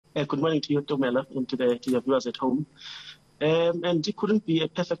Good morning to you, Tomela, and to your viewers at home. And it couldn't be a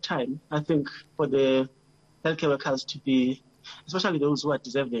perfect time, I think, for the healthcare workers to be, especially those who are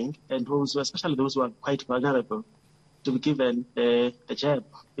deserving and especially those who are quite vulnerable, to be given the jab.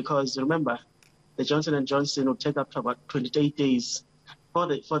 Because remember, the Johnson & Johnson will take up to about 28 days for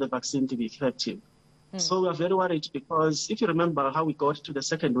the vaccine to be effective. So we are very worried because if you remember how we got to the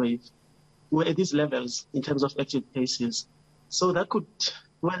second wave, we were at these levels in terms of active cases. So that could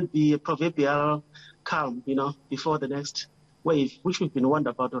well be a proverbial calm, before the next wave, which we've been warned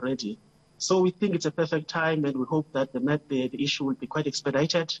about already. So we think it's a perfect time, and we hope that the issue will be quite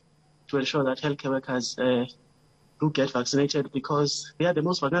expedited to ensure that healthcare workers do get vaccinated because they are the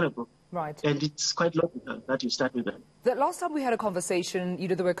most vulnerable. Right. And it's quite logical that you start with them. The last time we had a conversation,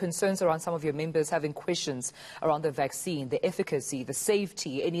 there were concerns around some of your members having questions around the vaccine, the efficacy, the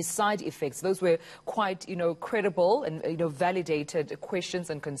safety, any side effects. Those were quite, credible and, validated questions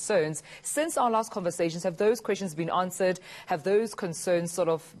and concerns. Since our last conversations, have those questions been answered? Have those concerns sort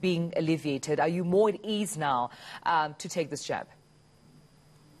of been alleviated? Are you more at ease now to take this jab?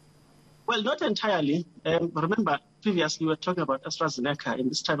 Well, not entirely. Remember, previously we were talking about AstraZeneca,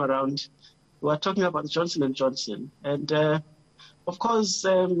 and this time around we were talking about Johnson & Johnson. And, of course,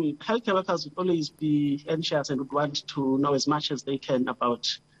 healthcare workers would always be anxious and would want to know as much as they can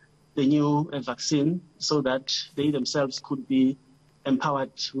about the new vaccine so that they themselves could be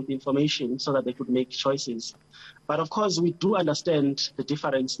empowered with information so that they could make choices. But, of course, we do understand the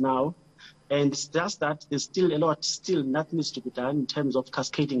difference now. And it's just that there's still a lot, that needs to be done in terms of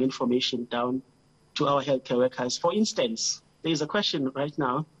cascading information down to our healthcare workers. For instance, there is a question right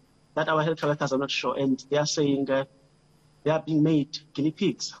now that our healthcare workers are not sure, and they are saying they are being made guinea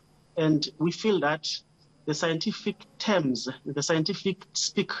pigs. And we feel that the scientific terms, the scientific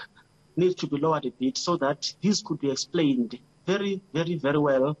speak needs to be lowered a bit so that this could be explained very, very, very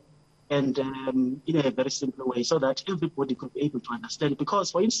well and in a very simple way so that everybody could be able to understand. Because,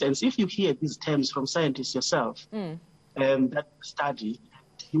 for instance, if you hear these terms from scientists yourself, that study,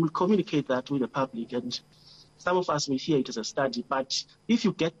 you will communicate that with the public. And some of us will hear it as a study. But if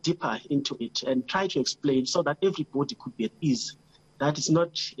you get deeper into it and try to explain so that everybody could be at ease, that is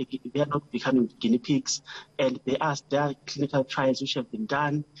not, they are not becoming guinea pigs. And there are clinical trials which have been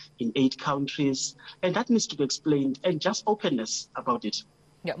done in 8 countries. And that needs to be explained, and just openness about it.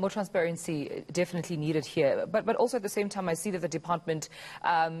 Yeah, more transparency definitely needed here. But also at the same time, I see that the department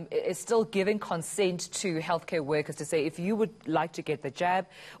is still giving consent to healthcare workers to say if you would like to get the jab,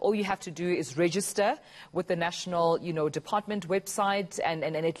 all you have to do is register with the national, department website and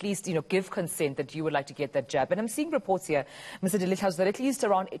at least, give consent that you would like to get that jab. And I'm seeing reports here, Mr. Delihlazo, that at least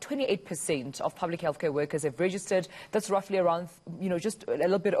around 28% of public healthcare workers have registered. That's roughly around, just a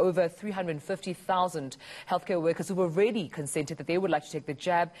little bit over 350,000 healthcare workers who have already consented that they would like to take the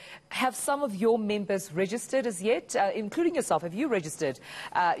jab. Have some of your members registered as yet, including yourself? Have you registered,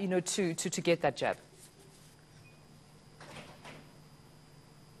 to get that jab?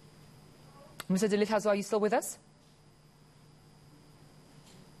 Mr. Delihlazo, are you still with us?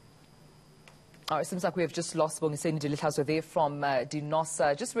 Oh, it seems like we have just lost Sibongiseni Delihlazo there from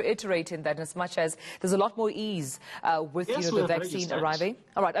Denosa. Just reiterating that as much as there's a lot more ease with the vaccine arriving.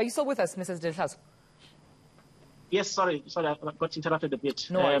 All right, are you still with us, Mrs. Delihlazo? Yes, sorry, I got interrupted a bit.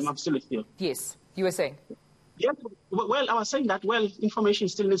 No worries. I'm still with you. Yes, you were saying? Yeah, well, I was saying that, information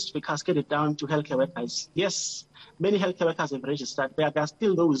still needs to be cascaded down to healthcare workers. Yes, many healthcare workers have registered. There are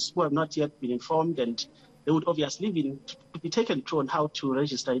still those who have not yet been informed, and they would obviously be taken through on how to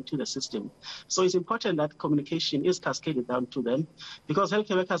register into the system. So it's important that communication is cascaded down to them because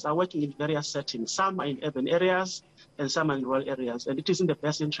healthcare workers are working in various settings. Some are in urban areas and some are in rural areas, and it is in the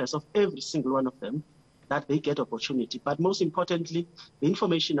best interest of every single one of them that they get opportunity. But most importantly, the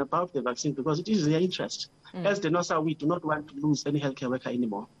information about the vaccine, because it is their interest. As Denosa, we do not want to lose any healthcare worker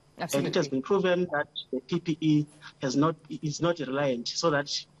anymore. Absolutely. And it has been proven that the PPE is not reliant, so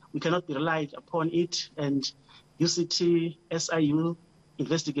that we cannot be relied upon it. And UCT, SIU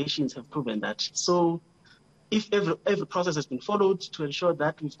investigations have proven that. So if every process has been followed to ensure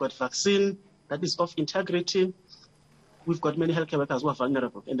that we've got vaccine that is of integrity, we've got many healthcare workers who are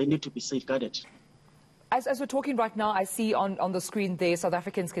vulnerable and they need to be safeguarded. As we're talking right now, I see on the screen there, South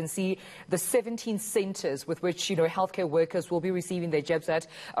Africans can see the 17 centres with which, healthcare workers will be receiving their jabs at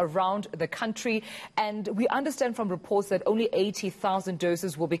around the country. And we understand from reports that only 80,000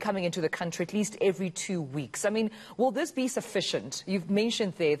 doses will be coming into the country at least every 2 weeks. I mean, will this be sufficient? You've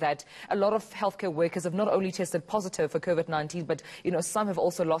mentioned there that a lot of healthcare workers have not only tested positive for COVID-19, but, some have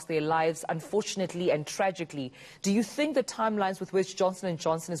also lost their lives, unfortunately and tragically. Do you think the timelines with which Johnson &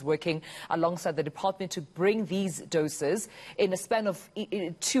 Johnson is working alongside the department to to bring these doses in a span of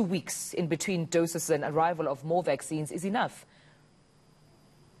 2 weeks in between doses and arrival of more vaccines is enough?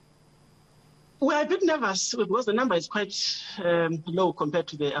 We're a bit nervous because the number is quite low compared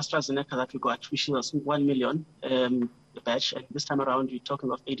to the AstraZeneca that we got, which was 1 million batch. And this time around, we're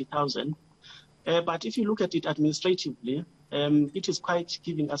talking of 80,000. But if you look at it administratively, it is quite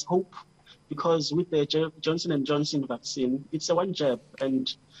giving us hope, because with the Johnson & Johnson vaccine, it's a one jab,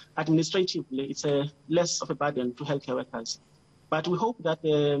 and administratively, it's less of a burden to healthcare workers. But we hope that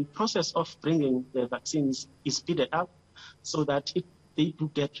the process of bringing the vaccines is speeded up so that they do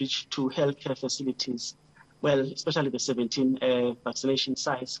get reached to healthcare facilities, well, especially the 17 vaccination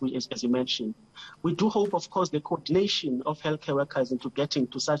sites, which is, as you mentioned. We do hope, of course, the coordination of healthcare workers into getting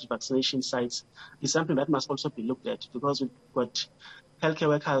to such vaccination sites is something that must also be looked at, because we've got healthcare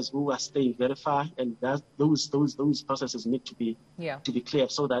workers who are staying very far, and those processes need to be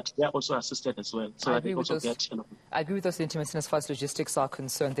cleared so that they are also assisted as well. So I agree with those sentiments, and as far as logistics are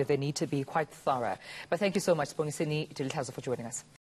concerned, that they need to be quite thorough. But thank you so much, Sibongiseni Delihlazo, for joining us.